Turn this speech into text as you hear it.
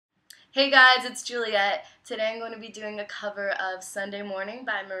Hey guys, it's Juliet. Today I'm going to be doing a cover of Sunday Morning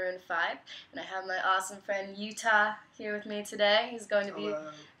by Maroon 5. And I have my awesome friend Yuta here with me today. He's going to be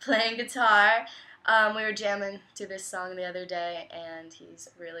playing guitar. We were jamming to this song the other day and he's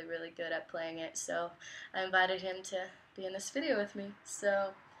really, really good at playing it. So I invited him to be in this video with me. So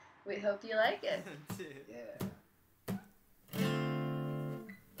we hope you like it. Yeah.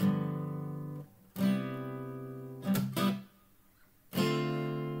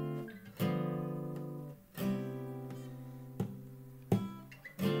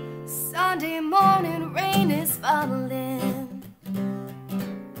 Sunday morning, rain is falling.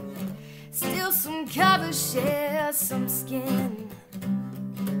 Still some covers share some skin.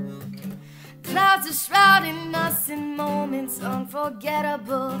 Clouds are shrouding us in moments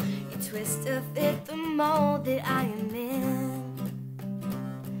unforgettable. You twist to fit the mold that I am in.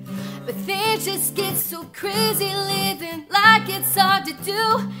 But things just get so crazy, living like it's hard to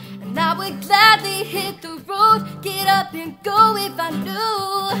do. And I would gladly hit the road, get up and go if I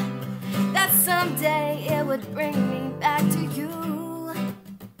knew that someday it would bring me back to you.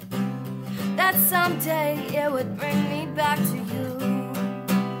 That someday it would bring me back to you.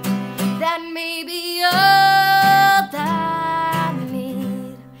 That may be all I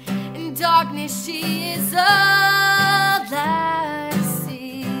need. In darkness she is all I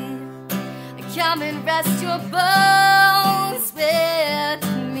see. Come and rest your bones with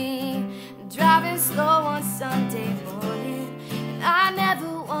me. Driving slow on Sunday morning, and I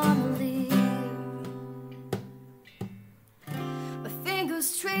never wanna leave. My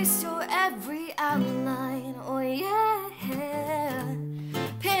fingers trace your every outline, oh yeah.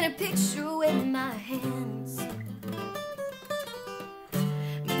 Paint a picture with my hands.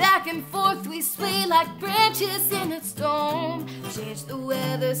 Back and forth we sway like branches in a storm. Change the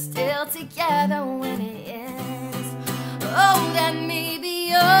weather, still together when it ends. Oh, that may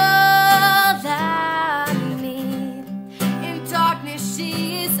be all I need. In darkness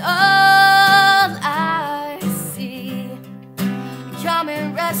she is all I see. Come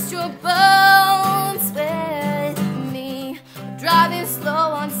and rest your bones with me. Driving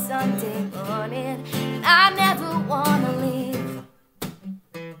slow on Sunday morning, and I never wanna leave.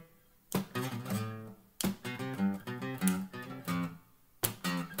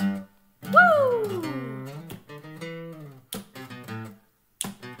 Woo!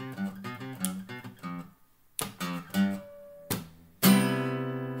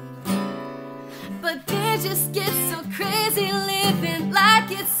 But things just get so crazy, living like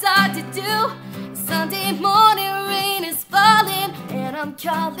it's hard to do. Sunday morning, rain is falling, and I'm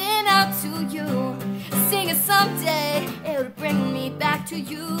calling out to you. Singing someday, it'll bring me back to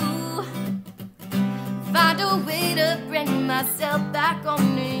you. Find a way to bring myself back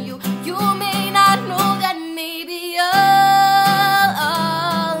on to you. You may not know that maybe all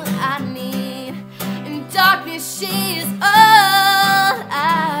I need. In darkness she is all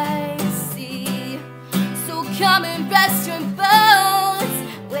I see. So come and rest your bones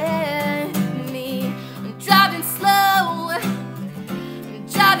with me. I'm driving slow,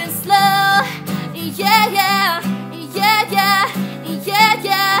 yeah, yeah, yeah, yeah, yeah,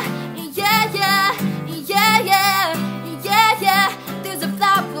 yeah, yeah, yeah. Yeah, yeah, yeah, yeah. There's a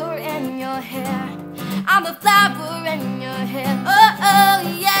flower in your hair. I'm a flower in your hair. Oh, oh,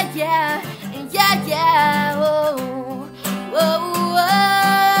 yeah, yeah, yeah, yeah. Oh, oh, oh.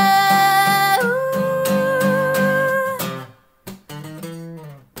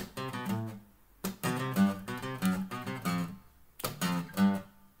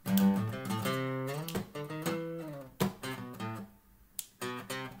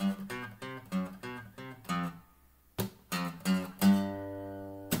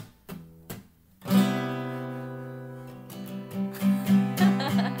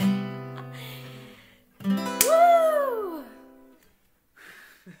 Woo!